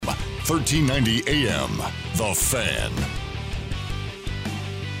1390 AM, The Fan.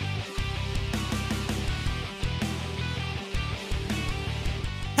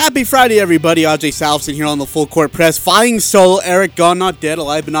 Happy Friday, everybody. Ajay Salvesen here on the Full Court Press. Flying solo, Eric, gone, not dead,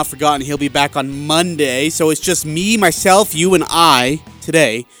 alive but not forgotten. He'll be back on Monday. So it's just me, myself, you, and I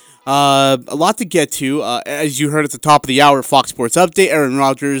today. A lot to get to. As you heard at the top of the hour, Fox Sports Update, Aaron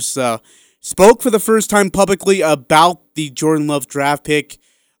Rodgers spoke for the first time publicly about the Jordan Love draft pick.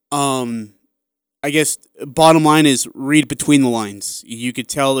 I guess bottom line is read between the lines. You could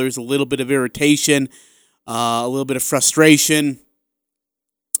tell there's a little bit of irritation, a little bit of frustration.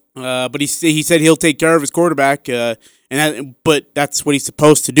 But he said he'll take care of his quarterback, but that's what he's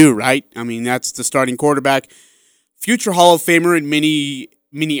supposed to do, right? I mean, that's the starting quarterback, future Hall of Famer in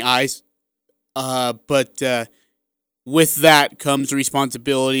many eyes. But with that comes the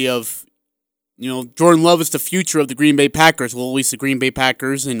responsibility of, Jordan Love is the future of the Green Bay Packers. Well, at least the Green Bay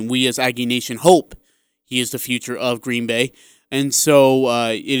Packers and we as Aggie Nation hope he is the future of Green Bay. And so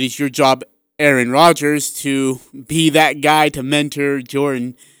it is your job, Aaron Rodgers, to be that guy to mentor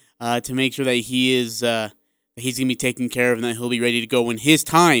Jordan. To make sure that he's going to be taken care of and that he'll be ready to go when his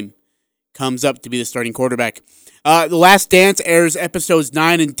time comes up to be the starting quarterback. The Last Dance airs episodes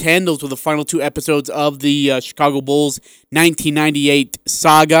 9 and 10. Those were the final two episodes of the Chicago Bulls 1998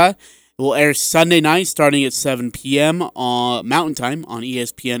 saga. It will air Sunday night starting at 7 p.m. Mountain Time on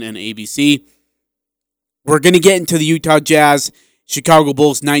ESPN and ABC. We're going to get into the Utah Jazz Chicago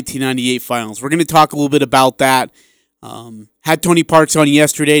Bulls 1998 finals. We're going to talk a little bit about that. Had Tony Parks on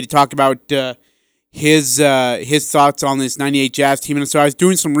yesterday to talk about his thoughts on this 98 Jazz team. And so I was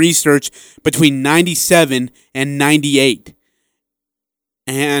doing some research between 97 and 98.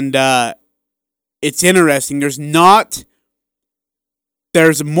 And it's interesting.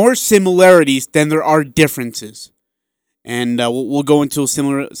 There's more similarities than there are differences. And we'll go into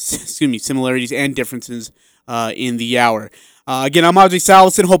similarities and differences in the hour. Again, I'm Ajay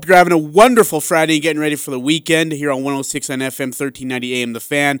Salvesen. Hope you're having a wonderful Friday and getting ready for the weekend here on 106.9 FM, 1390 AM The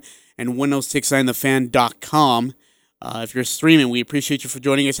Fan, and 106.9thefan.com. If you're streaming, we appreciate you for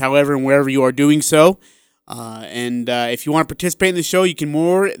joining us, however and wherever you are doing so. And if you want to participate in the show, you are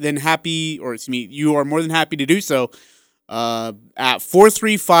more than happy to do so at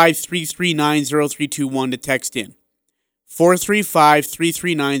 435-339-0321 to text in.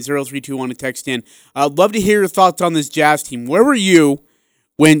 435-339-0321 to text in. I'd love to hear your thoughts on this Jazz team. Where were you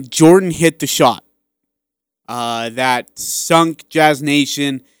when Jordan hit the shot that sunk Jazz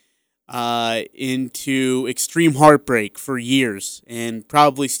Nation into extreme heartbreak for years and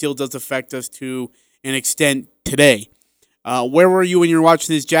probably still does affect us to an extent today? Where were you when you were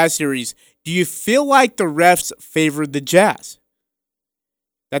watching this Jazz series? Do you feel like the refs favored the Jazz?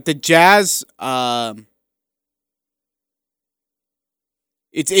 That the Jazz...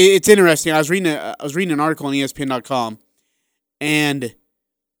 It's interesting. I was reading an article on ESPN.com, and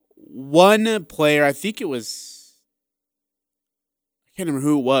one player, I can't remember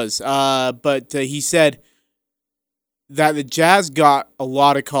who it was, but he said that the Jazz got a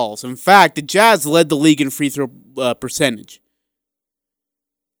lot of calls. In fact, the Jazz led the league in free throw percentage,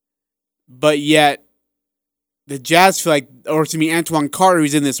 but yet the Jazz feel like, Antoine Carter,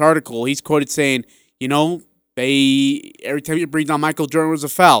 who's in this article, he's quoted saying, every time you bring down Michael Jordan was a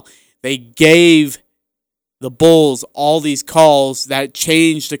foul. They gave the Bulls all these calls that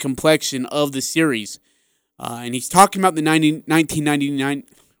changed the complexion of the series. And he's talking about the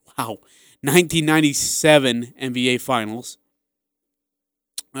 1997 NBA Finals.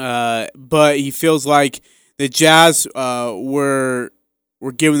 But he feels like the Jazz were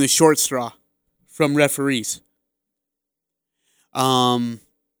given the short straw from referees.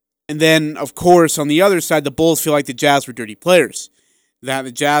 And then, of course, on the other side, the Bulls feel like the Jazz were dirty players. That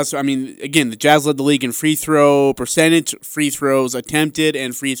the Jazz, the Jazz led the league in free throw percentage, free throws attempted,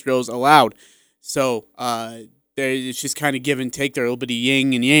 and free throws allowed. So it's just kind of give and take there, a little bit of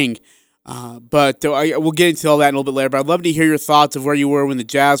yin and yang. But we'll get into all that in a little bit later. But I'd love to hear your thoughts of where you were when the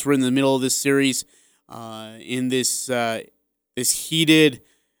Jazz were in the middle of this series, in this heated,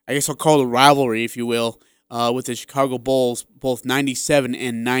 I guess I'll call it a rivalry, if you will, with the Chicago Bulls, both 97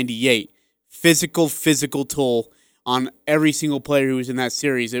 and 98. Physical toll on every single player who was in that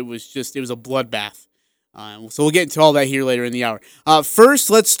series. It was a bloodbath. So we'll get into all that here later in the hour. First,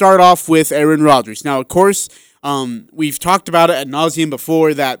 let's start off with Aaron Rodgers. Now, of course, we've talked about it ad nauseum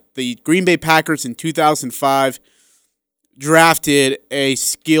before that the Green Bay Packers in 2005 drafted a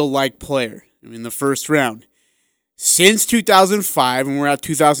skill-like player in the first round. Since 2005, and we're at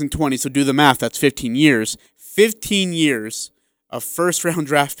 2020, so do the math, that's 15 years. 15 years of first-round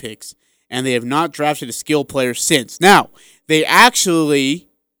draft picks, and they have not drafted a skill player since. Now, they actually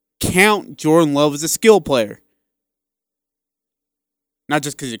count Jordan Love as a skill player. Not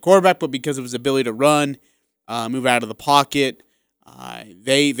just because he's a quarterback, but because of his ability to run, move out of the pocket.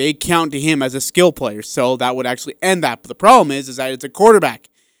 They count to him as a skill player, so that would actually end that. But the problem is that it's a quarterback,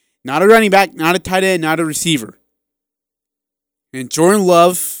 not a running back, not a tight end, not a receiver. And Jordan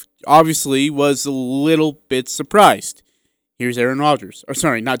Love obviously was a little bit surprised. Here's Aaron Rodgers. Or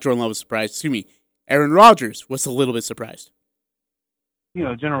sorry, not Jordan Love was surprised. Excuse me. Aaron Rodgers was a little bit surprised.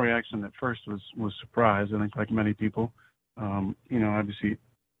 The general reaction at first was surprise. I think, like many people, obviously,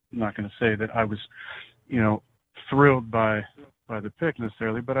 I'm not going to say that I was, thrilled by the pick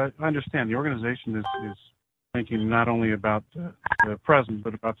necessarily, but I understand the organization is thinking not only about the present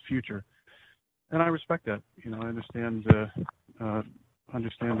but about the future, and I respect that. I understand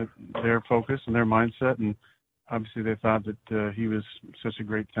their focus and their mindset, and obviously they thought that he was such a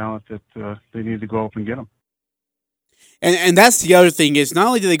great talent that they needed to go up and get him. And that's the other thing is not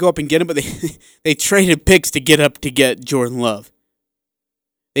only did they go up and get him, but they traded picks to get Jordan Love.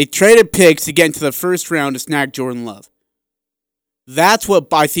 They traded picks to get into the first round to snag Jordan Love. That's what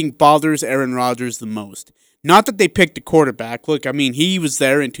I think bothers Aaron Rodgers the most. Not that they picked a quarterback. Look, I mean, he was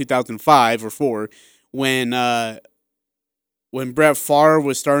there in 2005 or 4 when Brett Favre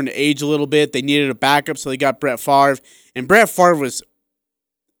was starting to age a little bit. They needed a backup, so they got Brett Favre. And Brett Favre was...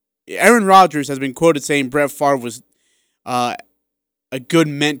 Aaron Rodgers has been quoted saying Brett Favre was a good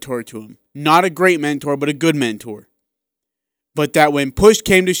mentor to him. Not a great mentor, but a good mentor. But that when push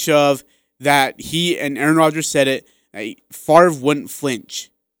came to shove, that he and Aaron Rodgers said it, Favre wouldn't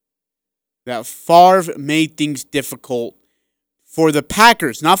flinch. That Favre made things difficult for the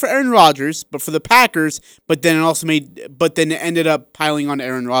Packers, not for Aaron Rodgers, but for the Packers. But then it ended up piling on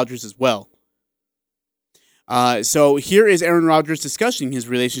Aaron Rodgers as well. So here is Aaron Rodgers discussing his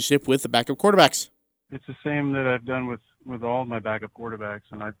relationship with the backup quarterbacks. It's the same that I've done with all of my backup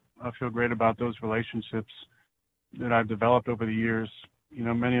quarterbacks, and I feel great about those relationships that I've developed over the years.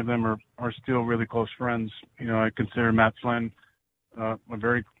 Many of them are still really close friends. I consider Matt Flynn a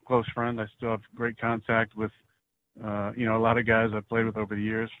very close friend. I still have great contact with, a lot of guys I've played with over the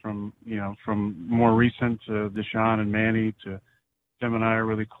years, from more recent to Deshaun and Manny to Tim and I are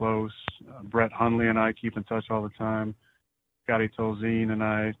really close. Brett Hundley and I keep in touch all the time. Scotty Tolzien and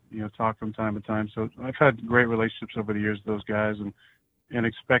I, talk from time to time. So I've had great relationships over the years with those guys, and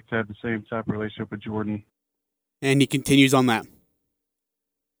expect to have the same type of relationship with Jordan. And he continues on that.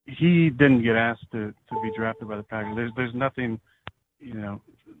 He didn't get asked to be drafted by the Packers. There's nothing,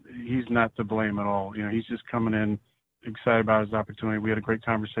 he's not to blame at all. He's just coming in excited about his opportunity. We had a great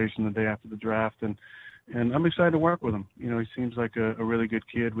conversation the day after the draft, and I'm excited to work with him. He seems like a really good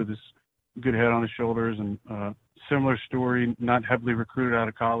kid with his good head on his shoulders, and similar story, not heavily recruited out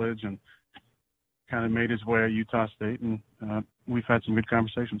of college, and kind of made his way at Utah State, and we've had some good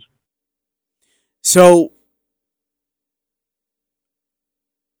conversations. So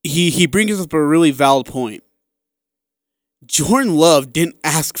he brings up a really valid point. Jordan Love didn't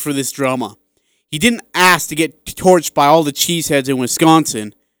ask for this drama. He didn't ask to get torched by all the cheeseheads in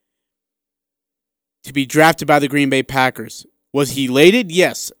Wisconsin to be drafted by the Green Bay Packers. Was he elated?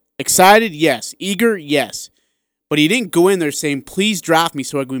 Yes. Excited? Yes. Eager? Yes. But he didn't go in there saying, please draft me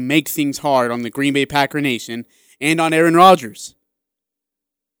so I can make things hard on the Green Bay Packer Nation and on Aaron Rodgers.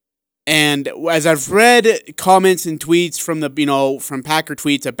 And as I've read comments and tweets from from Packer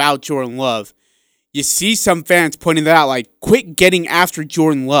tweets about Jordan Love, you see some fans pointing that out, like, quit getting after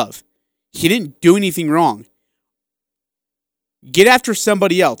Jordan Love. He didn't do anything wrong. Get after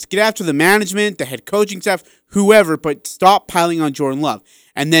somebody else. Get after the management, the head coaching staff, whoever, but stop piling on Jordan Love.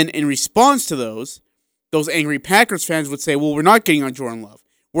 And then in response to those angry Packers fans would say, well, we're not getting on Jordan Love.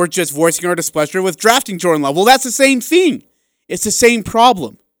 We're just voicing our displeasure with drafting Jordan Love. Well, that's the same thing. It's the same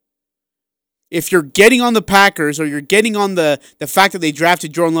problem. If you're getting on the Packers, or you're getting on the fact that they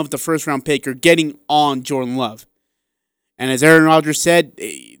drafted Jordan Love with the first-round pick, you're getting on Jordan Love. And as Aaron Rodgers said,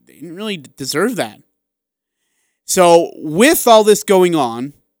 they didn't really deserve that. So with all this going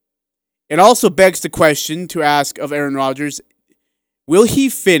on, it also begs the question to ask of Aaron Rodgers, will he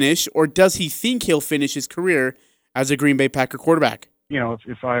finish, or does he think he'll finish his career as a Green Bay Packer quarterback?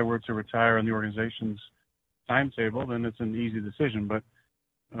 If I were to retire on the organization's timetable, then it's an easy decision. But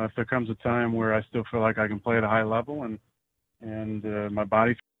if there comes a time where I still feel like I can play at a high level and my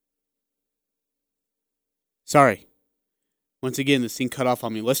body... Sorry. Once again, this thing cut off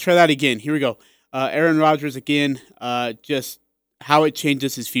on me. Let's try that again. Here we go. Aaron Rodgers again, just how it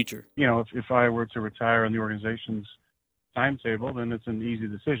changes his future. If I were to retire on the organization's timetable, then it's an easy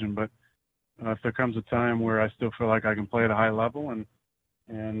decision. But if there comes a time where I still feel like I can play at a high level and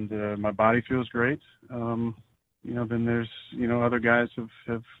my body feels great, then there's, other guys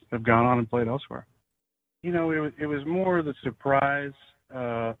have gone on and played elsewhere. It was more the surprise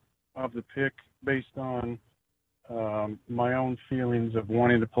of the pick based on my own feelings of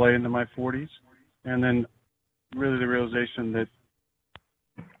wanting to play into my 40s, and then really the realization that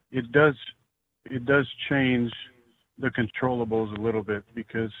it does change the controllables a little bit,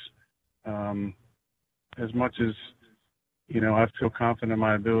 because as much as I feel confident in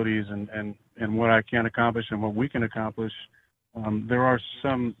my abilities and what I can accomplish and what we can accomplish, there are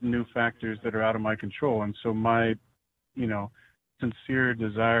some new factors that are out of my control. And so my, sincere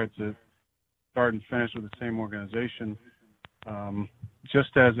desire to start and finish with the same organization, just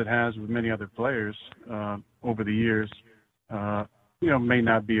as it has with many other players over the years, may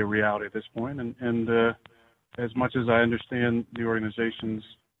not be a reality at this point. And as much as I understand the organization's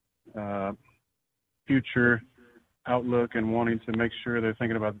future outlook and wanting to make sure they're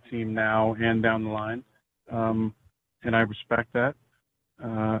thinking about the team now and down the line, and I respect that.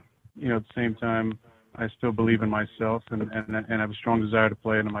 At the same time, I still believe in myself and have a strong desire to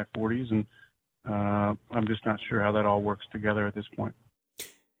play into my 40s, and I'm just not sure how that all works together at this point.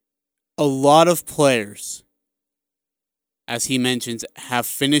 A lot of players, as he mentions, have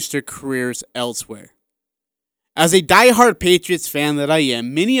finished their careers elsewhere. As a diehard Patriots fan that I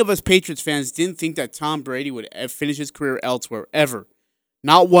am, many of us Patriots fans didn't think that Tom Brady would finish his career elsewhere, ever.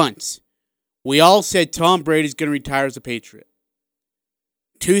 Not once. We all said Tom Brady's going to retire as a Patriot.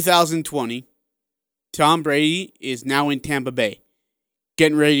 2020, Tom Brady is now in Tampa Bay,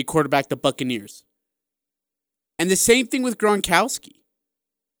 getting ready to quarterback the Buccaneers. And the same thing with Gronkowski.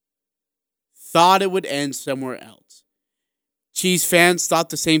 Thought it would end somewhere else. Chiefs fans thought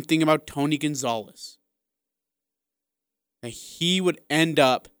the same thing about Tony Gonzalez. That he would end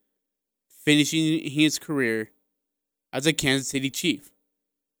up finishing his career as a Kansas City Chief.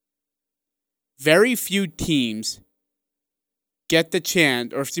 Very few teams get the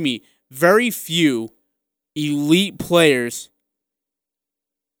chance, very few elite players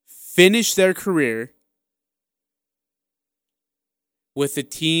finish their career with the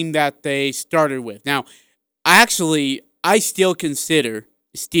team that they started with. Now, I still consider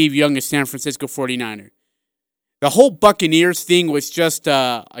Steve Young a San Francisco 49er. The whole Buccaneers thing was just,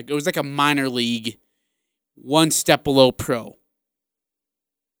 it was like a minor league, one step below pro.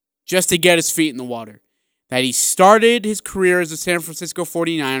 Just to get his feet in the water. That he started his career as a San Francisco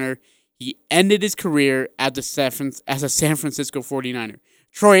 49er. He ended his career as a San Francisco 49er.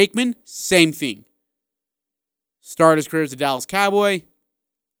 Troy Aikman, same thing. Started his career as a Dallas Cowboy.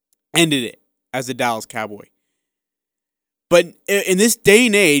 Ended it as a Dallas Cowboy. But in this day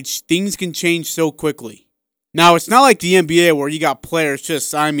and age, things can change so quickly. Now, it's not like the NBA where you got players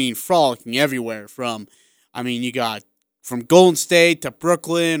just, frolicking everywhere. You got from Golden State to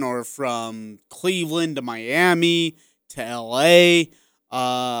Brooklyn, or from Cleveland to Miami to LA,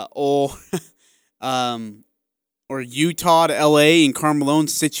 or Utah to LA in Karl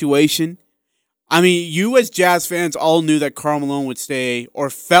Malone's situation. You as Jazz fans all knew that Karl Malone would stay, or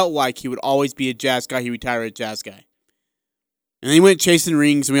felt like he would always be a Jazz guy. He retired a Jazz guy. And then he went chasing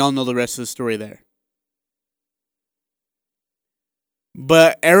rings, and we all know the rest of the story there.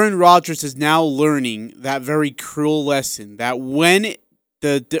 But Aaron Rodgers is now learning that very cruel lesson, that when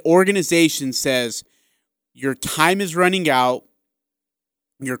the organization says your time is running out,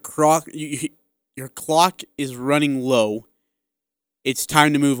 your clock is running low, it's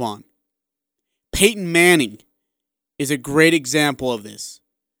time to move on. Peyton Manning is a great example of this.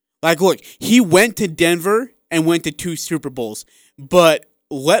 Look, he went to Denver and went to 2 Super Bowls. But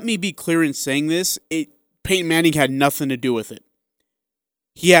let me be clear in saying this, Peyton Manning had nothing to do with it.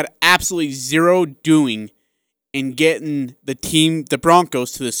 He had absolutely zero doing in getting the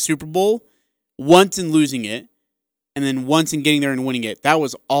Broncos, to the Super Bowl, once in losing it, and then once in getting there and winning it. That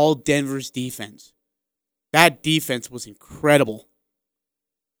was all Denver's defense. That defense was incredible.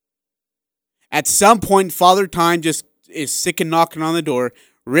 At some point, Father Time just is sick of knocking on the door,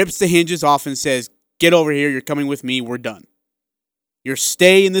 rips the hinges off and says, "Get over here, you're coming with me, we're done. Your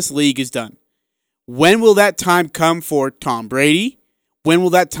stay in this league is done." When will that time come for Tom Brady? When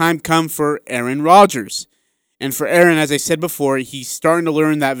will that time come for Aaron Rodgers? And for Aaron, as I said before, he's starting to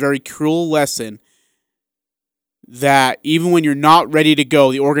learn that very cruel lesson that even when you're not ready to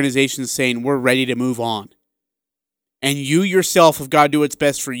go, the organization's saying, we're ready to move on. And you yourself have got to do what's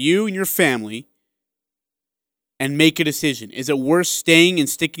best for you and your family and make a decision. Is it worth staying and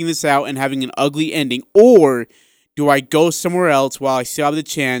sticking this out and having an ugly ending? Or do I go somewhere else while I still have the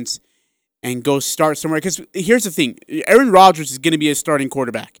chance and go start somewhere? Because here's the thing. Aaron Rodgers is going to be a starting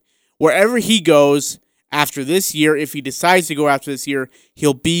quarterback. Wherever he goes after this year, if he decides to go after this year,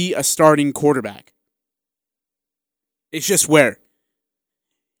 he'll be a starting quarterback. It's just where.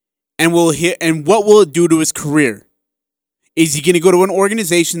 And what will it do to his career? Is he going to go to an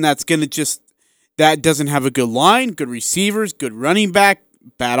organization that doesn't have a good line, good receivers, good running back,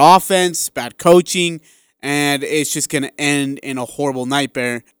 bad offense, bad coaching, and it's just going to end in a horrible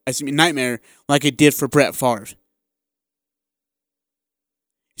nightmare like it did for Brett Favre?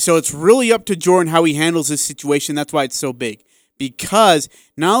 So it's really up to Jordan how he handles this situation. That's why it's so big. Because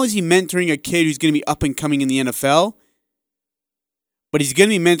not only is he mentoring a kid who's going to be up and coming in the NFL, but he's going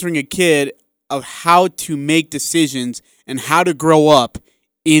to be mentoring a kid of how to make decisions and how to grow up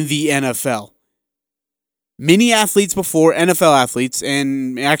in the NFL. Many athletes before, NFL athletes,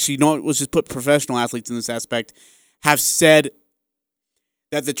 and actually, let's just put professional athletes in this aspect, have said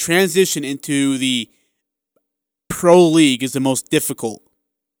that the transition into the pro league is the most difficult.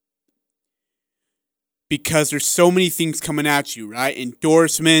 Because there's so many things coming at you, right?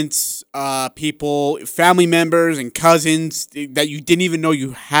 Endorsements, people, family members and cousins that you didn't even know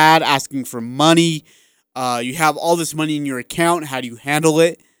you had asking for money. You have all this money in your account. How do you handle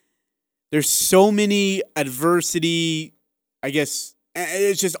it? There's so many adversity, I guess,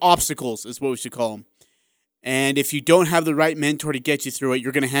 it's just obstacles is what we should call them. And if you don't have the right mentor to get you through it,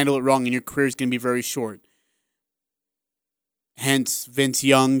 you're going to handle it wrong and your career is going to be very short. Hence, Vince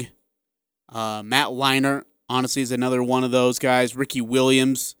Young. Matt Leinart, honestly, is another one of those guys. Ricky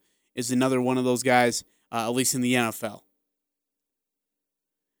Williams is another one of those guys, at least in the NFL.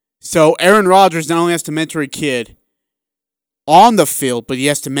 So Aaron Rodgers not only has to mentor a kid on the field, but he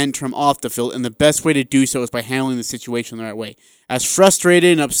has to mentor him off the field, and the best way to do so is by handling the situation the right way. As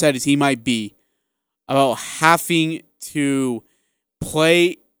frustrated and upset as he might be about having to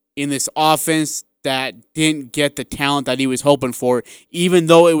play in this offense that didn't get the talent that he was hoping for, even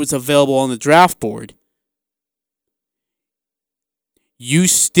though it was available on the draft board, you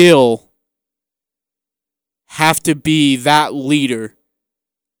still have to be that leader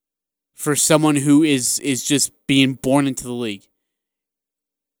for someone who is just being born into the league.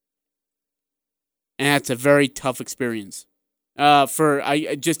 And that's a very tough experience.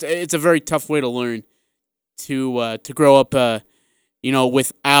 It's a very tough way to learn to grow up,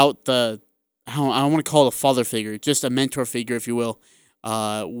 without the, I don't want to call it a father figure, just a mentor figure, if you will,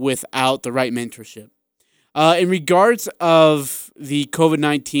 without the right mentorship. In regards of the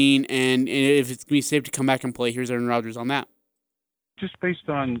COVID-19 and if it's going to be safe to come back and play, here's Aaron Rodgers on that. Just based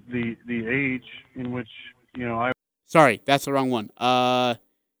on the age in which, Sorry, that's the wrong one.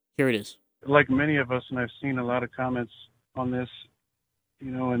 Here it is. Like many of us, and I've seen a lot of comments on this,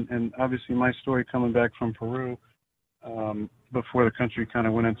 and obviously my story coming back from Peru, before the country kind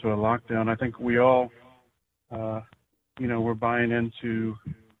of went into a lockdown, I think we all, we're buying into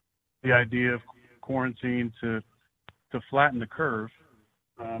the idea of quarantine to flatten the curve.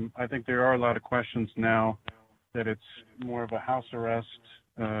 I think there are a lot of questions now that it's more of a house arrest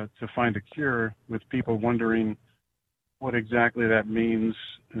to find a cure, with people wondering what exactly that means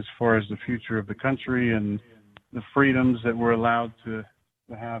as far as the future of the country and the freedoms that we're allowed to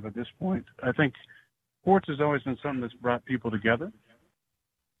have at this point. I think sports has always been something that's brought people together.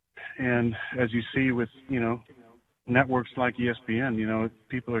 And as you see with, networks like ESPN,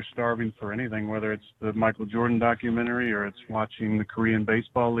 people are starving for anything, whether it's the Michael Jordan documentary or it's watching the Korean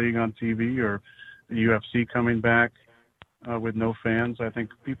Baseball League on TV or the UFC coming back with no fans. I think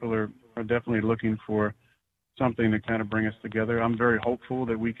people are definitely looking for something to kind of bring us together. I'm very hopeful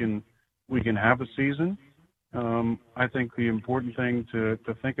that we can have a season. I think the important thing to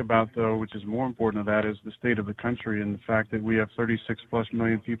think about, though, which is more important than that, is the state of the country and the fact that we have 36 plus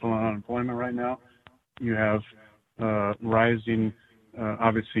million people on unemployment right now. You have rising,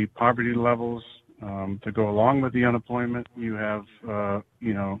 obviously, poverty levels to go along with the unemployment. You have,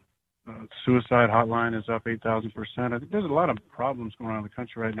 suicide hotline is up 8,000%. I think there's a lot of problems going on in the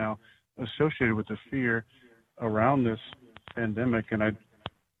country right now associated with the fear around this pandemic, and I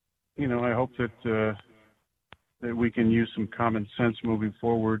hope that we can use some common sense moving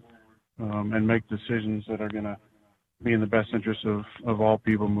forward and make decisions that are going to be in the best interest of all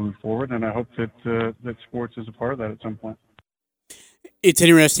people moving forward. And I hope that sports is a part of that at some point. It's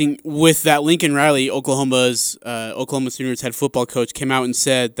interesting with that. Lincoln Riley, Oklahoma Sooners head football coach, came out and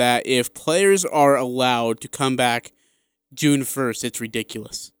said that if players are allowed to come back June 1st, it's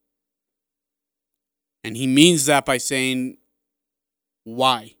ridiculous. And he means that by saying,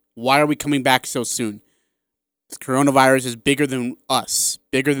 why? Why are we coming back so soon? This coronavirus is bigger than us,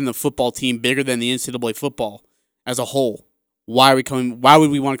 bigger than the football team, bigger than the NCAA football as a whole. Why would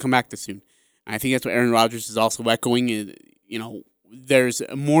we want to come back this soon? And I think that's what Aaron Rodgers is also echoing. There's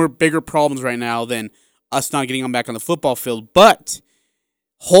bigger problems right now than us not getting on back on the football field. But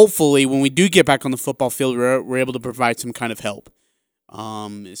hopefully, when we do get back on the football field, we're able to provide some kind of help,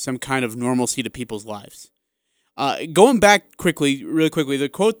 some kind of normalcy to people's lives. Going back really quickly, the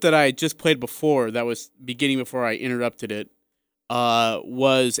quote that I just played before, that was beginning before I interrupted it,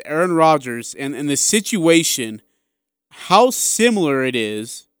 was Aaron Rodgers, and the situation, how similar it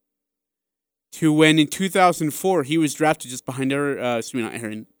is to when in 2004 he was drafted just behind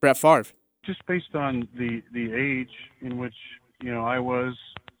Brett Favre. Just based on the age in which I was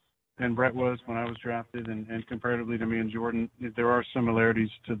and Brett was when I was drafted, and comparatively to me and Jordan, there are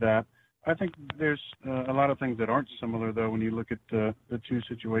similarities to that. I think there's a lot of things that aren't similar, though, when you look at the two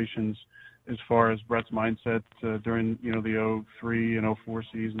situations as far as Brett's mindset during the 03 and 04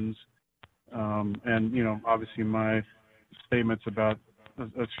 seasons, and obviously my statements about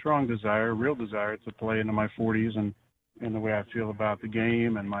a strong desire, real desire to play into my 40s, and the way I feel about the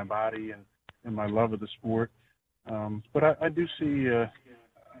game and my body and my love of the sport. But I do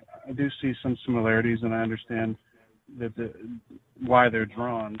see some similarities, and I understand that why they're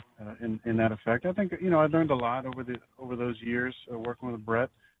drawn in that effect. I think I learned a lot over those years working with Brett,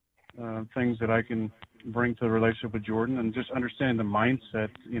 things that I can bring to the relationship with Jordan, and just understanding the mindset.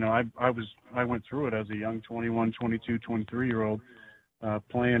 I went through it as a young 21, 22, 23-year-old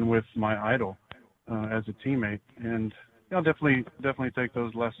playing with my idol as a teammate, and I'll definitely take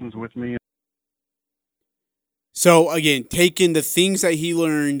those lessons with me. So again, taking the things that he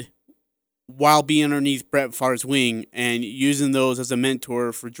learned while being underneath Brett Favre's wing and using those as a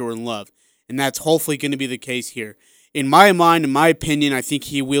mentor for Jordan Love. And that's hopefully going to be the case here. In my mind, in my opinion, I think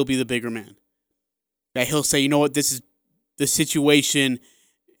he will be the bigger man. That he'll say, you know what, this is the situation.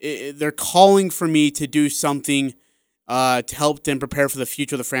 They're calling for me to do something to help them prepare for the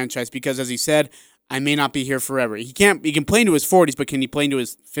future of the franchise because, as he said, I may not be here forever. He can play into his 40s, but can he play into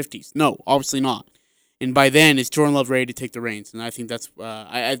his 50s? No, obviously not. And by then, is Jordan Love ready to take the reins? And I think that's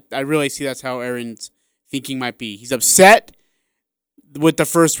I really see that's how Aaron's thinking might be. He's upset with the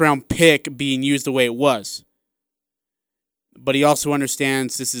first-round pick being used the way it was. But he also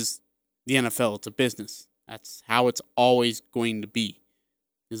understands this is the NFL. It's a business. That's how it's always going to be,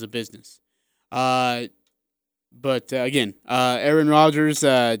 is a business. But again, Aaron Rodgers,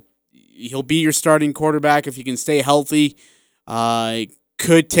 he'll be your starting quarterback if he can stay healthy.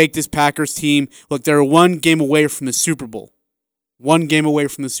 Could take this Packers team. Look, they're one game away from the Super Bowl. One game away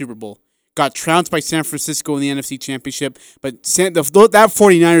from the Super Bowl. Got trounced by San Francisco in the NFC Championship, but that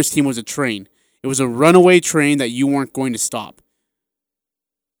 49ers team was a train. It was a runaway train that you weren't going to stop.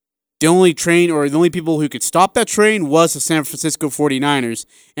 The only people who could stop that train was the San Francisco 49ers,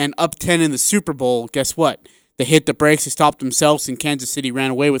 and up 10 in the Super Bowl, guess what? They hit the brakes, they stopped themselves, and Kansas City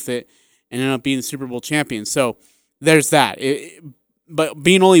ran away with it and ended up being the Super Bowl champions. So there's that. But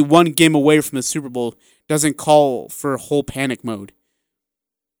being only one game away from the Super Bowl doesn't call for whole panic mode.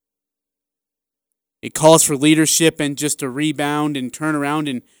 It calls for leadership and just to rebound and turn around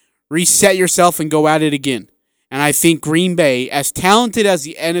and reset yourself and go at it again. And I think Green Bay, as talented as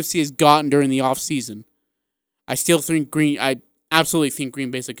the NFC has gotten during the offseason, I absolutely think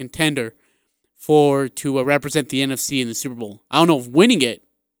Green Bay is a contender to represent the NFC in the Super Bowl. I don't know if winning it,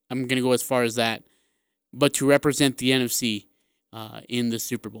 I'm going to go as far as that, but to represent the NFC in the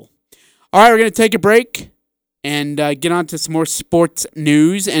Super Bowl. All right, we're going to take a break and get on to some more sports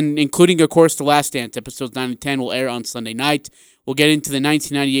news, and including, of course, The Last Dance. Episodes 9 and 10 will air on Sunday night. We'll get into the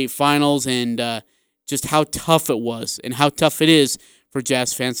 1998 finals and just how tough it was and how tough it is for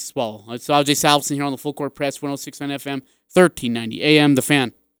Jazz fans to swallow. It's Ajay Salvesen here on the Full Court Press, 106.9 FM, 1390 AM, The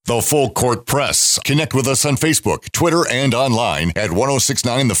Fan. The Full Court Press. Connect with us on Facebook, Twitter, and online at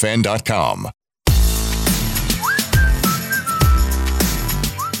 1069thefan.com.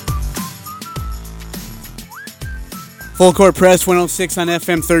 Full Court Press, 106 on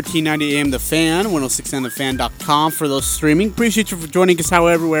FM, 1390 AM, The Fan, 1069thefan.com for those streaming. Appreciate you for joining us,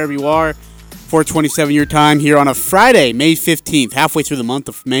 however, wherever you are. 4:27 your time here on a Friday, May 15th, halfway through the month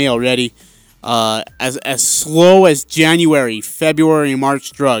of May already. As slow as January, February, and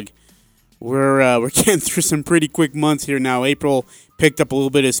March drug. We're getting through some pretty quick months here now. April picked up a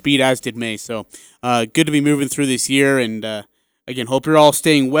little bit of speed, as did May. So good to be moving through this year. And again, hope you're all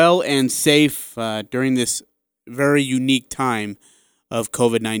staying well and safe during this very unique time of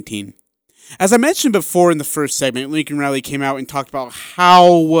COVID-19. As I mentioned before in the first segment, Lincoln Riley came out and talked about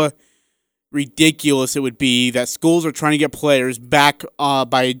how ridiculous it would be that schools are trying to get players back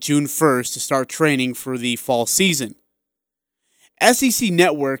by June 1st to start training for the fall season. SEC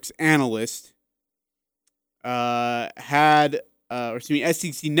Network's analyst SEC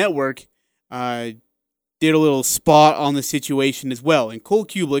Network did a little spot on the situation as well. And Cole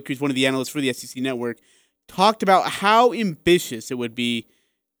Kublik, who's one of the analysts for the SEC Network, talked about how ambitious it would be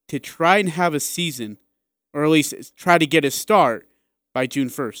to try and have a season, or at least try to get a start by June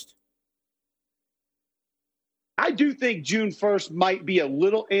 1st? I do think June 1st might be a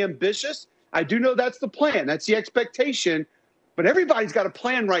little ambitious. I do know that's the plan. That's the expectation. But everybody's got a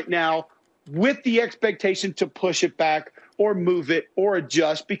plan right now with the expectation to push it back or move it or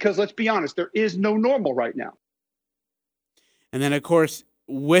adjust because, let's be honest, there is no normal right now. And then, of course,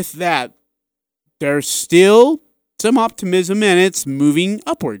 with that, there's still some optimism and it's moving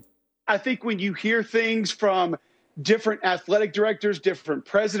upward. I think when you hear things from different athletic directors, different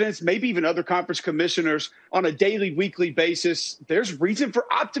presidents, maybe even other conference commissioners on a daily, weekly basis, there's reason for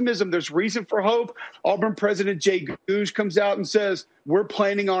optimism. There's reason for hope. Auburn President Jay Gouge comes out and says, we're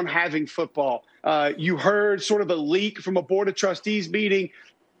planning on having football. You heard sort of a leak from a Board of Trustees meeting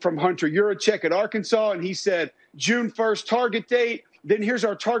from Hunter Yurachek at Arkansas, and he said, June 1st target date. Then here's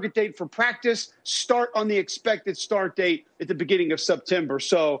our target date for practice. Start on the expected start date at the beginning of September.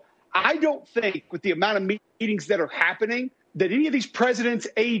 So I don't think with the amount of meetings that are happening that any of these presidents,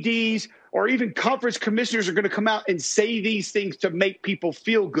 ADs, or even conference commissioners are going to come out and say these things to make people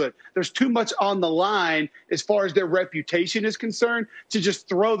feel good. There's too much on the line as far as their reputation is concerned to just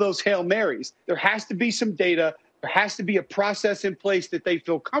throw those Hail Marys. There has to be some data. There has to be a process in place that they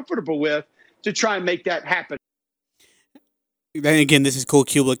feel comfortable with to try and make that happen. Then again, this is Cole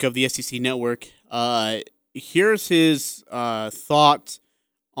Kubelik of the SEC Network. Here's his thoughts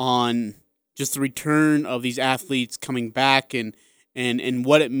on just the return of these athletes coming back and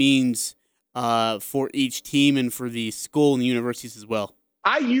what it means for each team and for the school and the universities as well.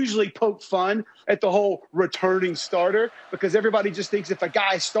 I usually poke fun at the whole returning starter because everybody just thinks if a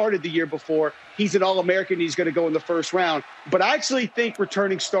guy started the year before, he's an All-American, he's going to go in the first round. But I actually think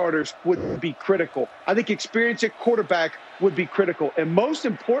returning starters would be critical. I think experience at quarterback would be critical. And most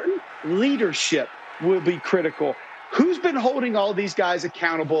important, leadership will be critical. Who's been holding all these guys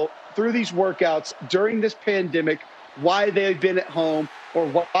accountable through these workouts during this pandemic, why they've been at home or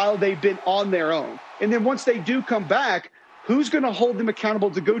while they've been on their own? And then once they do come back, who's going to hold them accountable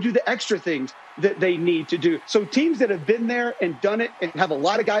to go do the extra things that they need to do? So teams that have been there and done it and have a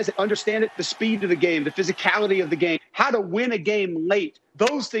lot of guys that understand it, the speed of the game, the physicality of the game, how to win a game late,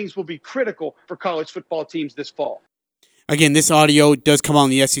 those things will be critical for college football teams this fall. Again, this audio does come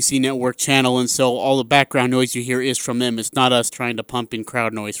on the SEC Network channel, and so all the background noise you hear is from them. It's not us trying to pump in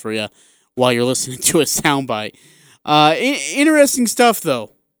crowd noise for you while you're listening to a soundbite. Interesting stuff,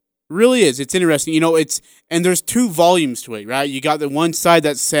 though. Really is. It's interesting. And there's two volumes to it, right? You got the one side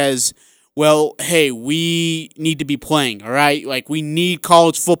that says, well, hey, we need to be playing, all right? Like, we need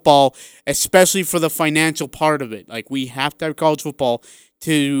college football, especially for the financial part of it. Like, we have to have college football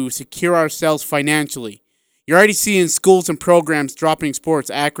to secure ourselves financially. You're already seeing schools and programs dropping sports.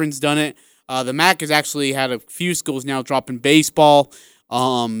 Akron's done it. The MAC has actually had a few schools now dropping baseball,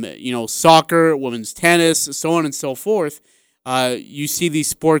 soccer, women's tennis, so on and so forth. You see these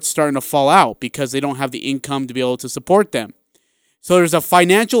sports starting to fall out because they don't have the income to be able to support them. So there's a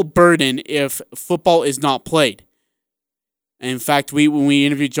financial burden if football is not played. In fact, when we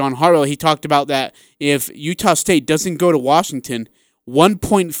interviewed John Harwell, he talked about that if Utah State doesn't go to Washington,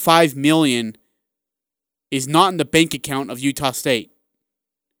 $1.5 million is not in the bank account of Utah State.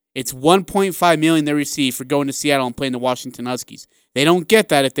 It's $1.5 million they receive for going to Seattle and playing the Washington Huskies. They don't get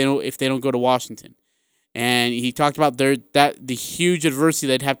that if they don't go to Washington. And he talked about the huge adversity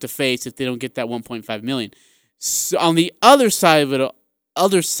they'd have to face if they don't get that $1.5 million. So on the other side of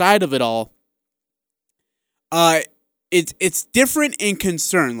it all, it's different in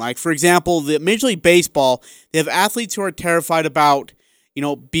concern. Like, for example, the Major League Baseball, they have athletes who are terrified about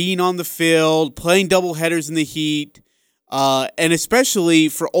being on the field, playing doubleheaders in the heat, and especially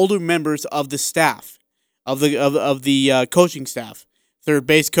for older members of the staff, of the coaching staff. Third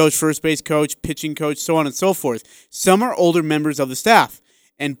base coach, first base coach, pitching coach, so on and so forth. Some are older members of the staff,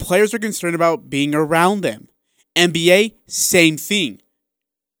 and players are concerned about being around them. NBA, same thing.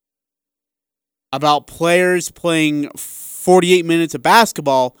 About players playing 48 minutes of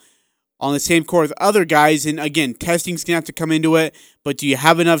basketball on the same court with other guys, and again, testing's going to have to come into it, but do you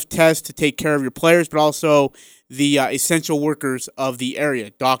have enough tests to take care of your players, but also the essential workers of the area,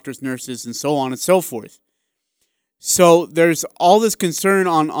 doctors, nurses, and so on and so forth. So there's all this concern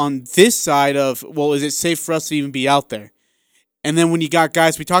on this side of, well, is it safe for us to even be out there? And then when you got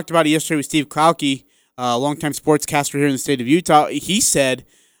guys, we talked about it yesterday with Steve Klauke, a longtime sportscaster here in the state of Utah. He said,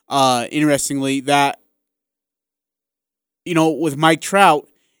 interestingly, that, with Mike Trout,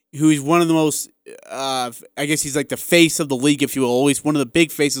 who's one of the most, I guess he's like the face of the league, if you will, always one of the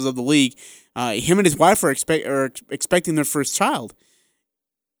big faces of the league. Him and his wife are expecting their first child.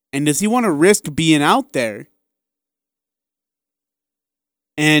 And does he want to risk being out there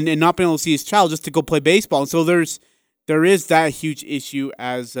and not being able to see his child just to go play baseball. And so there is that huge issue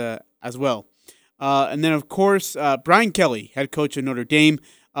as well. And then, of course, Brian Kelly, head coach of Notre Dame.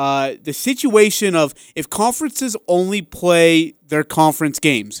 The situation of if conferences only play their conference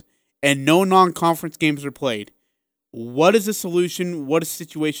games and no non-conference games are played, what is the solution? What is the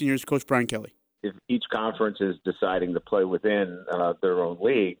situation here as Coach Brian Kelly? If each conference is deciding to play within their own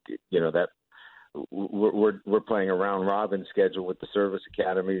league, that we're playing a round robin schedule with the service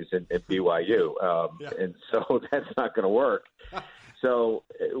academies and BYU, and so that's not going to work. So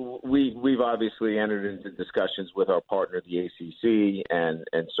we've obviously entered into discussions with our partner, the ACC, and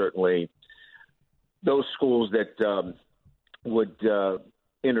certainly those schools that would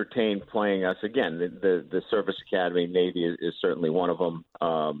entertain playing us. Again, the Service Academy, Navy is certainly one of them.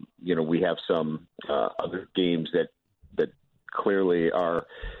 We have some other games that clearly are,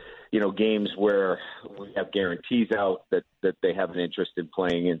 games where we have guarantees out that they have an interest in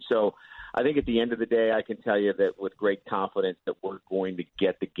playing. And so I think at the end of the day, I can tell you that with great confidence that we're going to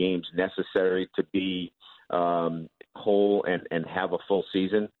get the games necessary to be whole and have a full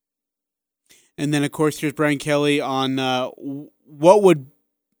season. And then, of course, here's Brian Kelly on what would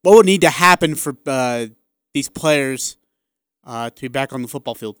need to happen for these players to be back on the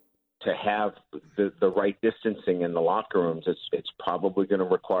football field. To have the right distancing in the locker rooms, it's probably going to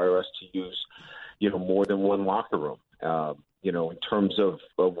require us to use, more than one locker room. In terms of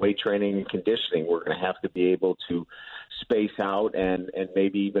weight training and conditioning, we're going to have to be able to space out and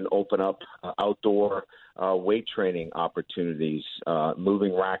maybe even open up outdoor weight training opportunities,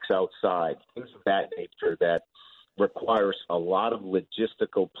 moving racks outside, things of that nature that requires a lot of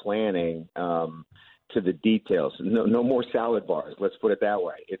logistical planning to the details. No more salad bars. Let's put it that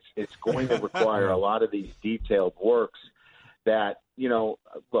way. It's going to require a lot of these detailed works that,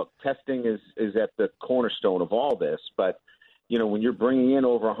 look, testing is at the cornerstone of all this. But, when you're bringing in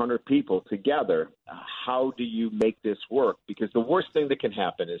over 100 people together, how do you make this work? Because the worst thing that can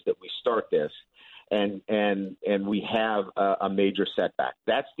happen is that we start this and we have a major setback.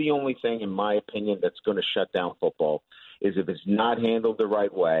 That's the only thing, in my opinion, that's going to shut down football, is if it's not handled the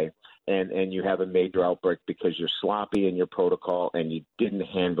right way and you have a major outbreak because you're sloppy in your protocol and you didn't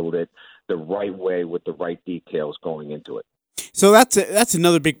handle it the right way with the right details going into it. So that's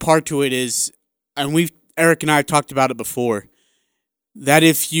another big part to it is, and Eric and I have talked about it before, that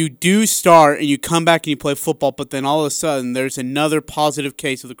if you do start and you come back and you play football, but then all of a sudden there's another positive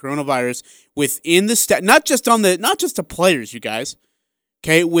case of the coronavirus within the staff, not just the players, you guys,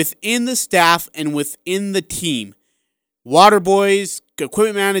 okay, within the staff and within the team, water boys,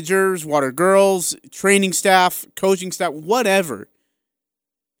 equipment managers, water girls, training staff, coaching staff, whatever.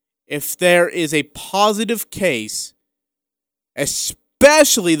 If there is a positive case,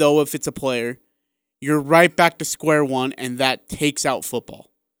 especially though if it's a player, you're right back to square one, and that takes out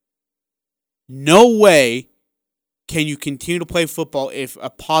football. No way can you continue to play football if a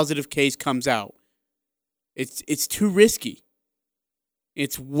positive case comes out. It's too risky.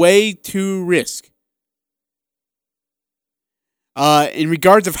 It's way too risk. In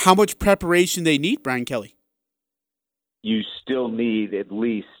regards of how much preparation they need, Brian Kelly. You still need at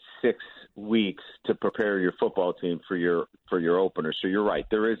least 6 weeks to prepare your football team for your opener. So you're right.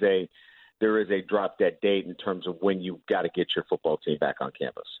 There is a drop-dead date in terms of when you've got to get your football team back on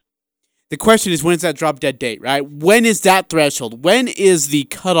campus. The question is, when's that drop-dead date, right? When is that threshold? When is the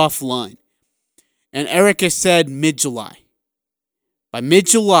cutoff line? And Eric has said mid-July. By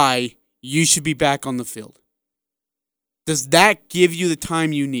mid-July, you should be back on the field. Does that give you the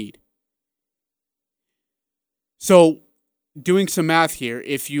time you need? So, doing some math here,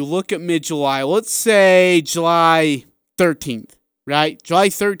 if you look at mid-July, let's say July 13th. Right? July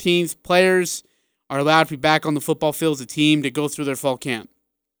 13th, players are allowed to be back on the football field as a team to go through their fall camp.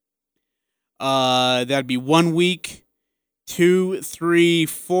 That'd be 1 week, 2, 3,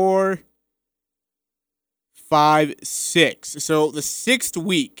 4, 5, 6. So the 6th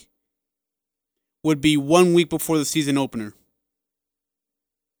week would be 1 week before the season opener.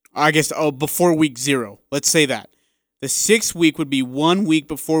 I guess, before week 0. Let's say that. The 6th week would be 1 week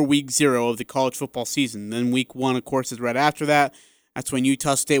before week 0 of the college football season. Then week 1, of course, is right after that. That's when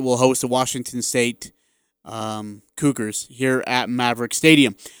Utah State will host the Washington State Cougars here at Maverick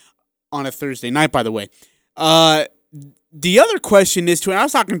Stadium on a Thursday night, by the way. The other question is, and I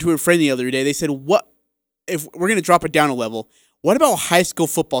was talking to a friend the other day, they said, what if we're going to drop it down a level, what about high school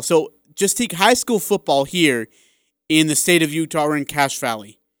football? So just take high school football here in the state of Utah or in Cache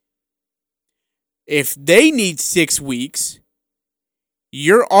Valley. If they need 6 weeks,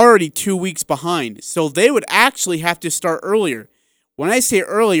 you're already 2 weeks behind. So they would actually have to start earlier. When I say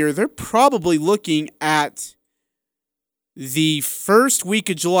earlier, they're probably looking at the first week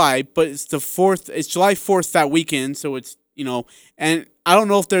of July, but it's the 4th. It's July 4th that weekend, so it's, and I don't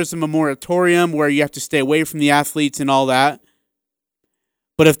know if there's a moratorium where you have to stay away from the athletes and all that.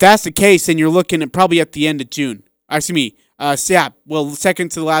 But if that's the case, then you're looking at probably at the end of June. Second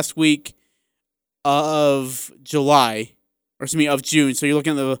to the last week of July, of June. So you're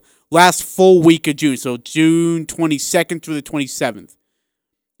looking at the last full week of June. So June 22nd through the 27th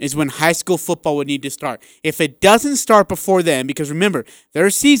is when high school football would need to start. If it doesn't start before then, because remember,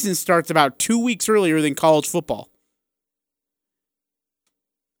 their season starts about 2 weeks earlier than college football.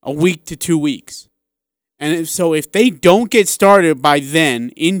 A week to 2 weeks. And so if they don't get started by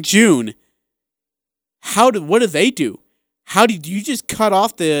then, in June, what do they do? Do you just cut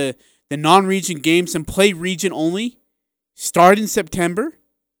off the non-region games and play region only? Start in September?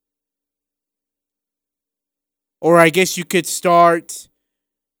 Or I guess you could start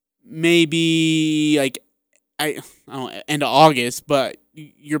maybe I don't know, end of August, but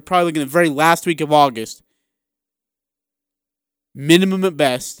you're probably looking at the very last week of August. Minimum at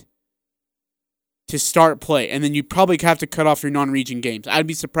best. To start play, and then you probably have to cut off your non-region games. I'd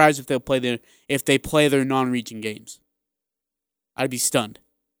be surprised if they play their non-region games. I'd be stunned.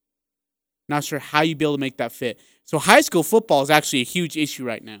 Not sure how you'd be able to make that fit. So high school football is actually a huge issue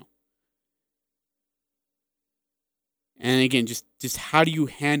right now. And again, just how do you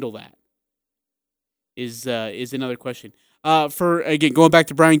handle that? Is another question. Going back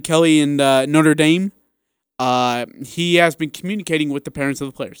to Brian Kelly and Notre Dame, he has been communicating with the parents of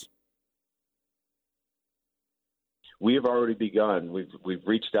the players. We have already begun. We've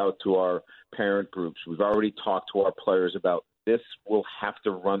reached out to our parent groups. We've already talked to our players about this. Will have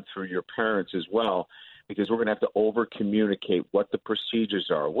to run through your parents as well, because we're going to have to over-communicate what the procedures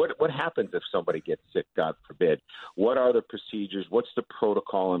are. What happens if somebody gets sick, God forbid? What are the procedures? What's the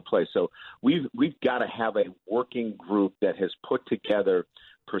protocol in place? So we've got to have a working group that has put together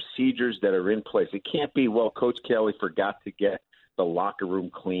procedures that are in place. It can't be, well, Coach Kelly forgot to get the locker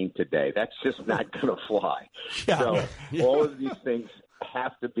room clean today. That's just not going to fly. Yeah. So all of these things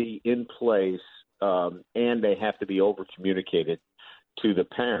have to be in place, and they have to be over-communicated to the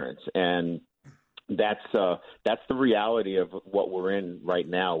parents. And that's the reality of what we're in right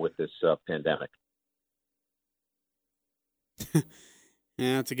now with this pandemic. Yeah,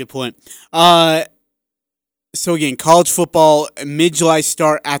 that's a good point. So again, college football, mid-July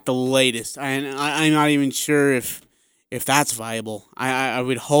start at the latest. And I'm not even sure if that's viable. I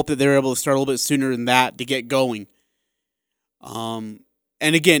would hope that they're able to start a little bit sooner than that to get going. And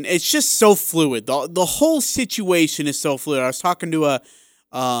again, it's just so fluid. The whole situation is so fluid. I was talking to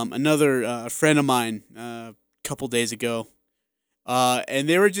another friend of mine a couple days ago, and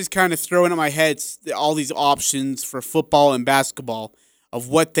they were just kind of throwing at my head all these options for football and basketball of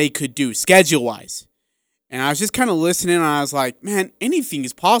what they could do schedule-wise. And I was just kind of listening, and I was like, man, anything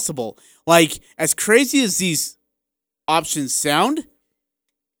is possible. Like, as crazy as these options sound,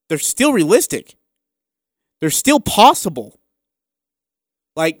 they're still realistic. They're still possible.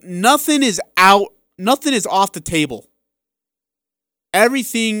 Like, nothing is off the table.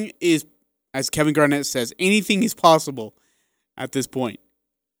 Everything is, as Kevin Garnett says, anything is possible at this point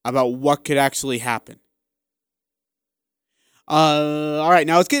about what could actually happen. All right,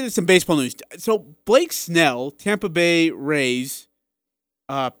 now let's get into some baseball news. So Blake Snell, Tampa Bay Rays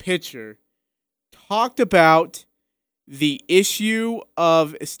pitcher, talked about the issue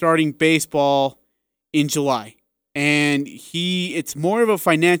of starting baseball in July. And it's more of a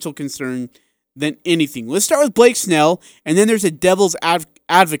financial concern than anything. Let's start with Blake Snell, and then there's a devil's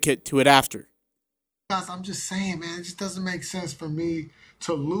advocate to it after. Guys, I'm just saying, man, it just doesn't make sense for me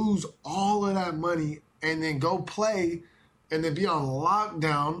to lose all of that money and then go play and then be on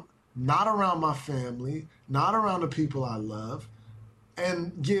lockdown, not around my family, not around the people I love,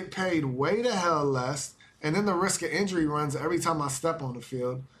 and get paid way the hell less, and then the risk of injury runs every time I step on the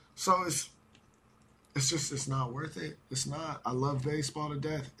field. So it's not worth it. It's not. I love baseball to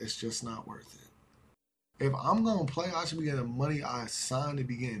death. It's just not worth it. If I'm going to play, I should be getting money I signed to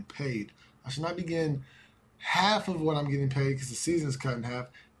be getting paid. I should not be getting half of what I'm getting paid because the season's cut in half,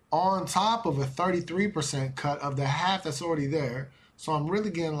 on top of a 33% cut of the half that's already there. So I'm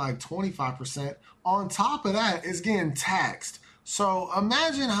really getting like 25%. On top of that, it's getting taxed. So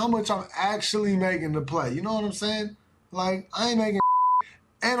imagine how much I'm actually making to play. You know what I'm saying? Like, I ain't making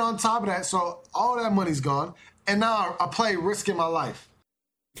and on top of that, so all that money's gone, and now I play risking my life.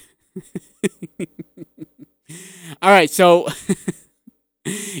 All right, so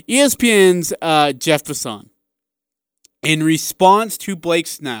ESPN's Jeff Passan, in response to Blake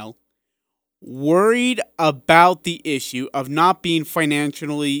Snell, worried about the issue of not being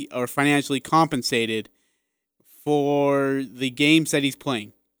financially compensated for the games that he's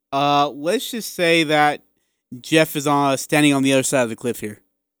playing. Let's just say that Jeff is standing on the other side of the cliff here.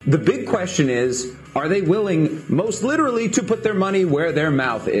 The big question is, are they willing, most literally, to put their money where their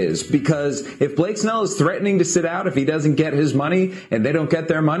mouth is? Because if Blake Snell is threatening to sit out if he doesn't get his money and they don't get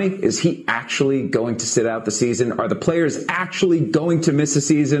their money, is he actually going to sit out the season? Are the players actually going to miss a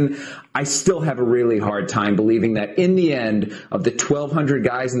season? I still have a really hard time believing that in the end of the 1,200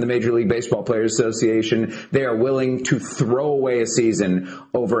 guys in the Major League Baseball Players Association, they are willing to throw away a season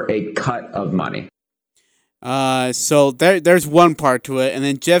over a cut of money. So there's one part to it, and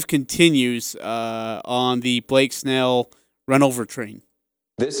then Jeff continues on the Blake Snell runover train.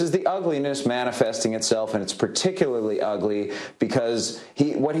 This is the ugliness manifesting itself, and it's particularly ugly because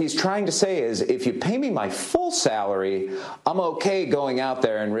what he's trying to say is, if you pay me my full salary, I'm okay going out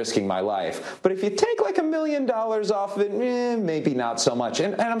there and risking my life. But if you take like $1 million off of it, maybe not so much.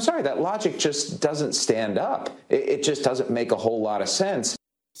 And I'm sorry, that logic just doesn't stand up. It just doesn't make a whole lot of sense.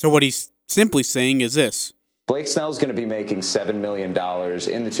 So what he's simply saying is this. Blake Snell's going to be making $7 million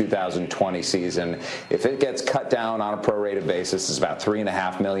in the 2020 season. If it gets cut down on a prorated basis, it's about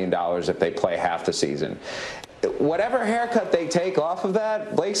 $3.5 million if they play half the season. Whatever haircut they take off of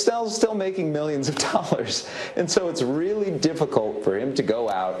that, Blake Snell's still making millions of dollars. And so it's really difficult for him to go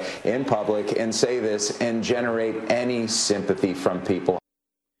out in public and say this and generate any sympathy from people.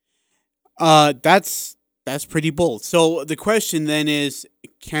 That's pretty bold. So the question then is,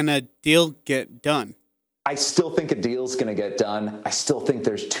 can a deal get done? I still think a deal's going to get done. I still think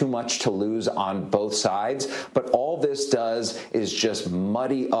there's too much to lose on both sides. But all this does is just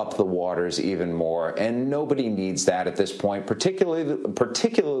muddy up the waters even more. And nobody needs that at this point, particularly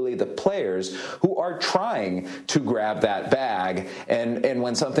the players who are trying to grab that bag. And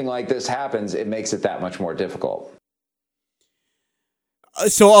when something like this happens, it makes it that much more difficult.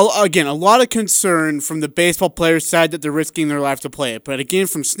 So, again, a lot of concern from the baseball players' side that they're risking their life to play it. But again,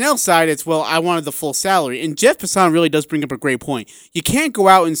 from Snell's side, it's, well, I wanted the full salary. And Jeff Passan really does bring up a great point. You can't go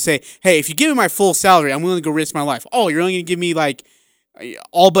out and say, hey, if you give me my full salary, I'm willing to go risk my life. Oh, you're only going to give me, like,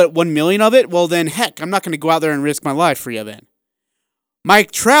 all but $1 million of it? Well, then, heck, I'm not going to go out there and risk my life for you then.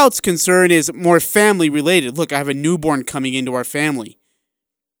 Mike Trout's concern is more family-related. Look, I have a newborn coming into our family.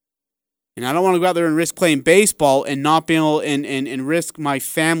 And I don't want to go out there and risk playing baseball and not be able and risk my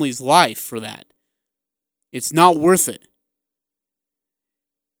family's life for that. It's not worth it.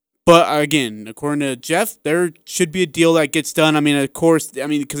 But again, according to Jeff, there should be a deal that gets done. I mean, of course,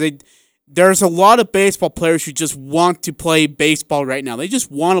 because there's a lot of baseball players who just want to play baseball right now. They just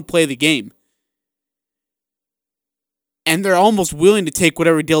want to play the game. And they're almost willing to take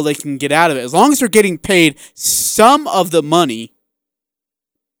whatever deal they can get out of it. As long as they're getting paid some of the money,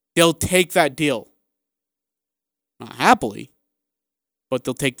 they'll take that deal. Not happily, but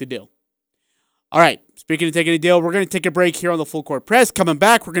they'll take the deal. All right, speaking of taking a deal, we're going to take a break here on the Full Court Press. Coming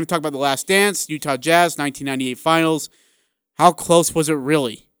back, we're going to talk about The Last Dance, Utah Jazz, 1998 Finals. How close was it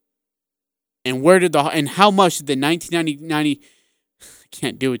really? And how much did the 1990 I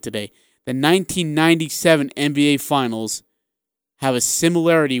can't do it today. The 1997 NBA Finals have a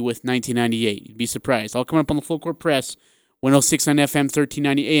similarity with 1998. You'd be surprised. All coming up on the Full Court Press. 106 on FM,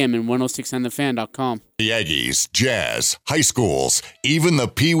 1390 AM, and 106 on thefan.com. The Aggies, Jazz, high schools, even the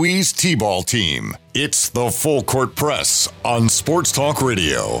Pee Wee's T-ball team. It's the Full Court Press on Sports Talk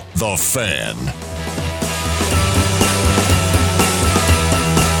Radio, The Fan.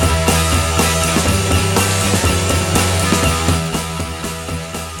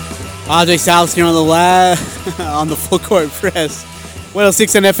 Ajay Salvesen here on the Full Court Press.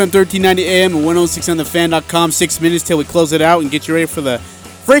 106 on FM, 1390 AM, and 106 on thefan.com. 6 minutes till we close it out and get you ready for the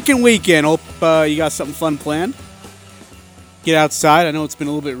freaking weekend. Hope you got something fun planned. Get outside. I know it's been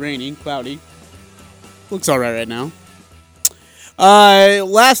a little bit rainy, cloudy. Looks all right now.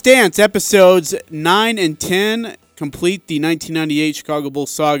 Last Dance, episodes 9 and 10 complete the 1998 Chicago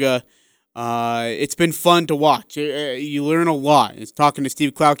Bulls saga. It's been fun to watch. You learn a lot. It's talking to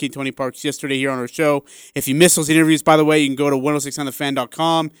Steve Klauke and Tony Parks yesterday here on our show. If you missed those interviews, by the way, you can go to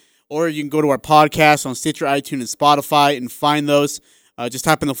 106onthefan.com or you can go to our podcast on Stitcher, iTunes, and Spotify and find those. Just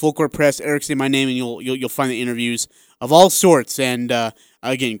type in the Full Court Press, Eric, say my name, and you'll find the interviews of all sorts. And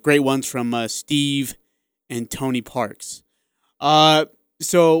again, great ones from Steve and Tony Parks.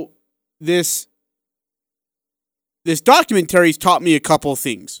 So this documentary's taught me a couple of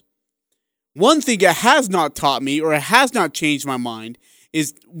things. One thing it has not taught me, or it has not changed my mind,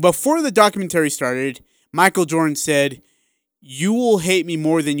 is before the documentary started, Michael Jordan said, "You will hate me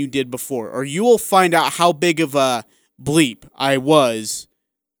more than you did before, or you will find out how big of a bleep I was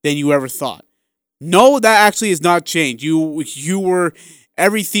than you ever thought." No, that actually has not changed. You were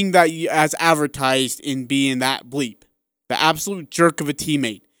everything that as advertised in being that bleep. The absolute jerk of a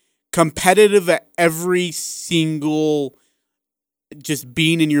teammate. Competitive at every single just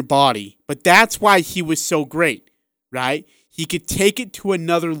being in your body. But that's why he was so great, right? He could take it to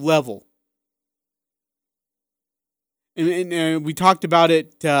another level. And we talked about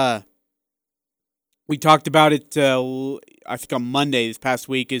it. I think on Monday this past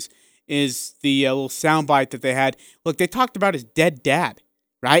week is the little soundbite that they had. Look, they talked about his dead dad,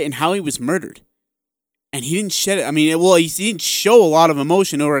 right, and how he was murdered, and he didn't shed it. I mean, he didn't show a lot of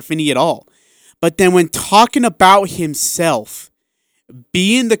emotion, or if any at all. But then when talking about himself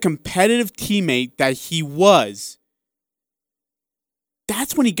being the competitive teammate that he was,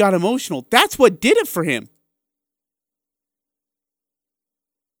 that's when he got emotional. That's what did it for him.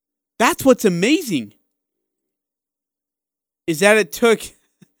 That's what's amazing. Is that it took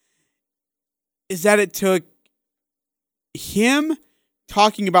him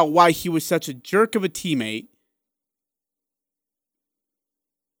talking about why he was such a jerk of a teammate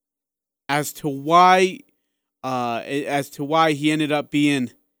as to why he ended up being,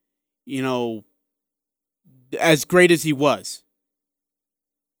 as great as he was.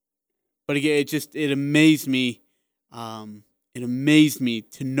 But again, it amazed me. It amazed me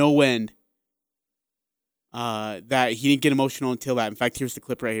to no end that he didn't get emotional until that. In fact, here's the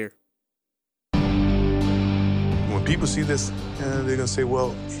clip right here. When people see this, they're going to say,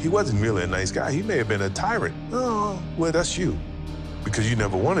 well, he wasn't really a nice guy. He may have been a tyrant. Oh, well, that's you, because you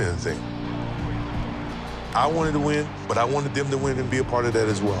never wanted anything. I wanted to win, but I wanted them to win and be a part of that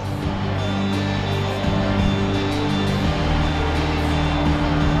as well.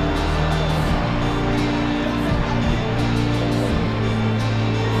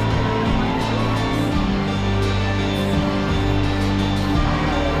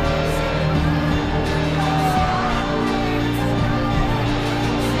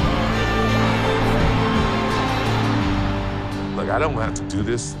 I don't have to do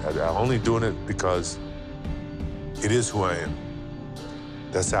this. I'm only doing it because it is who I am.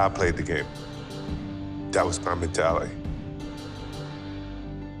 That's how I played the game. That was my mentality.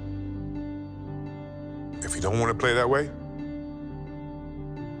 If you don't want to play that way,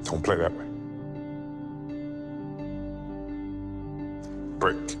 don't play that way.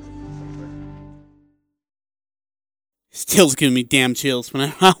 Break. Still's giving me damn chills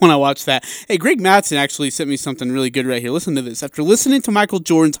when I watch that. Hey, Greg Mattson actually sent me something really good right here. Listen to this. After listening to Michael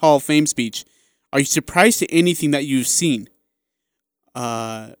Jordan's Hall of Fame speech, are you surprised at anything that you've seen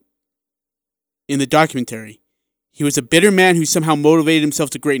in the documentary? He was a bitter man who somehow motivated himself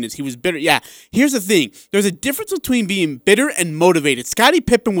to greatness. He was bitter. Yeah, here's the thing. There's a difference between being bitter and motivated. Scottie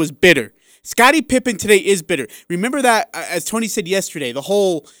Pippen was bitter. Scottie Pippen today is bitter. Remember that, as Tony said yesterday, the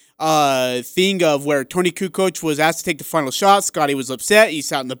whole thing of where Tony Kukoc was asked to take the final shot. Scottie was upset. He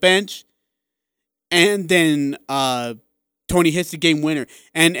sat on the bench. And then Tony hits the game winner.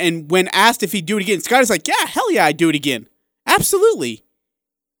 And when asked if he'd do it again, Scottie's like, yeah, hell yeah, I'd do it again. Absolutely.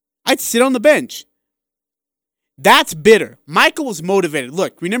 I'd sit on the bench. That's bitter. Michael was motivated.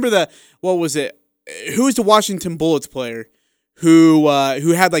 Look, remember who was the Washington Bullets player who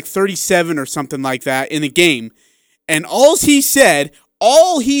had like 37 or something like that in the game. And all he said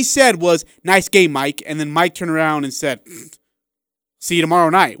was, nice game, Mike. And then Mike turned around and said, see you tomorrow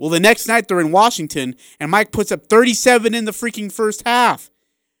night. Well, the next night they're in Washington, and Mike puts up 37 in the freaking first half.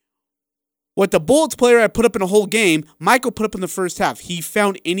 What the Bullets player had put up in a whole game, Michael put up in the first half. He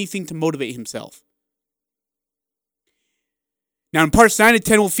found anything to motivate himself. Now, in parts 9 and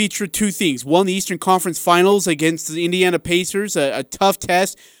 10, we'll feature two things. One, the Eastern Conference Finals against the Indiana Pacers, a tough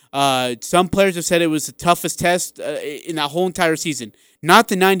test. Some players have said it was the toughest test in that whole entire season. Not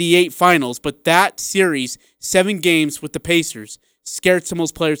the 98 finals, but that series, 7 games with the Pacers, scared some of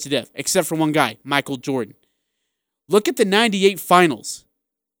those players to death, except for one guy, Michael Jordan. Look at the 98 finals.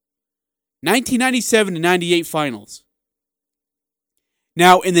 1997 to 98 finals.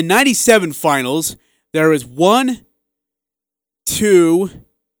 Now, in the 97 finals, there was 1, 2,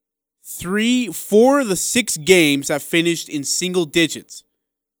 3, 4 of the 6 games that finished in single digits.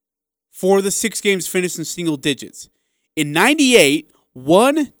 4 of the 6 games finished in single digits. In 98,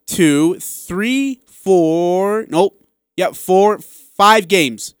 1, 2, 3, 4, 5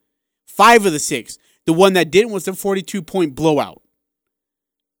 games. 5 of the 6. The one that didn't was the 42-point blowout.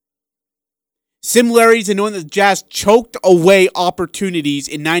 Similarities in knowing that the Jazz choked away opportunities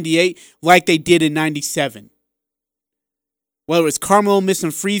in 98 like they did in 97. Whether it was Carmelo missing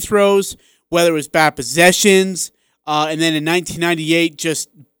free throws, whether it was bad possessions, and then in 1998, just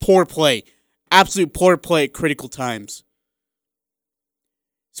poor play. Absolute poor play at critical times.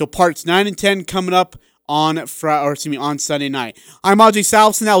 So parts 9 and 10 coming up on Sunday night. I'm Ajay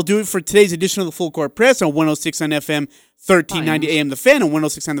Salvesen. That will do it for today's edition of the Full Court Press on 106 on FM, 1390 AM The Fan, and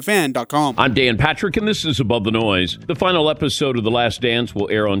 1069thefan.com. I'm Dan Patrick, and this is Above the Noise. The final episode of The Last Dance will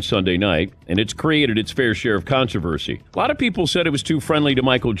air on Sunday night, and it's created its fair share of controversy. A lot of people said it was too friendly to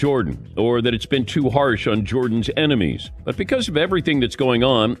Michael Jordan, or that it's been too harsh on Jordan's enemies. But because of everything that's going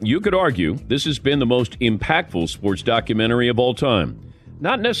on, you could argue this has been the most impactful sports documentary of all time.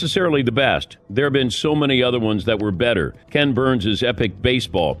 Not necessarily the best. There have been so many other ones that were better. Ken Burns' epic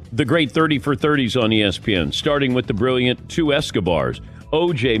baseball, the great 30 for 30s on ESPN, starting with the brilliant Two Escobars.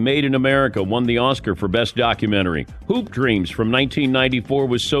 O.J. Made in America won the Oscar for Best Documentary. Hoop Dreams from 1994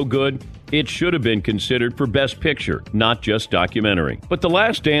 was so good, it should have been considered for Best Picture, not just documentary. But The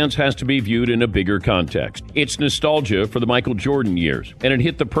Last Dance has to be viewed in a bigger context. It's nostalgia for the Michael Jordan years, and it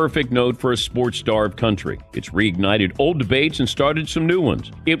hit the perfect note for a sports-starved country. It's reignited old debates and started some new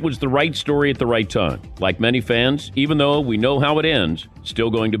ones. It was the right story at the right time. Like many fans, even though we know how it ends, still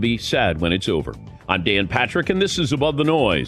going to be sad when it's over. I'm Dan Patrick, and this is Above the Noise.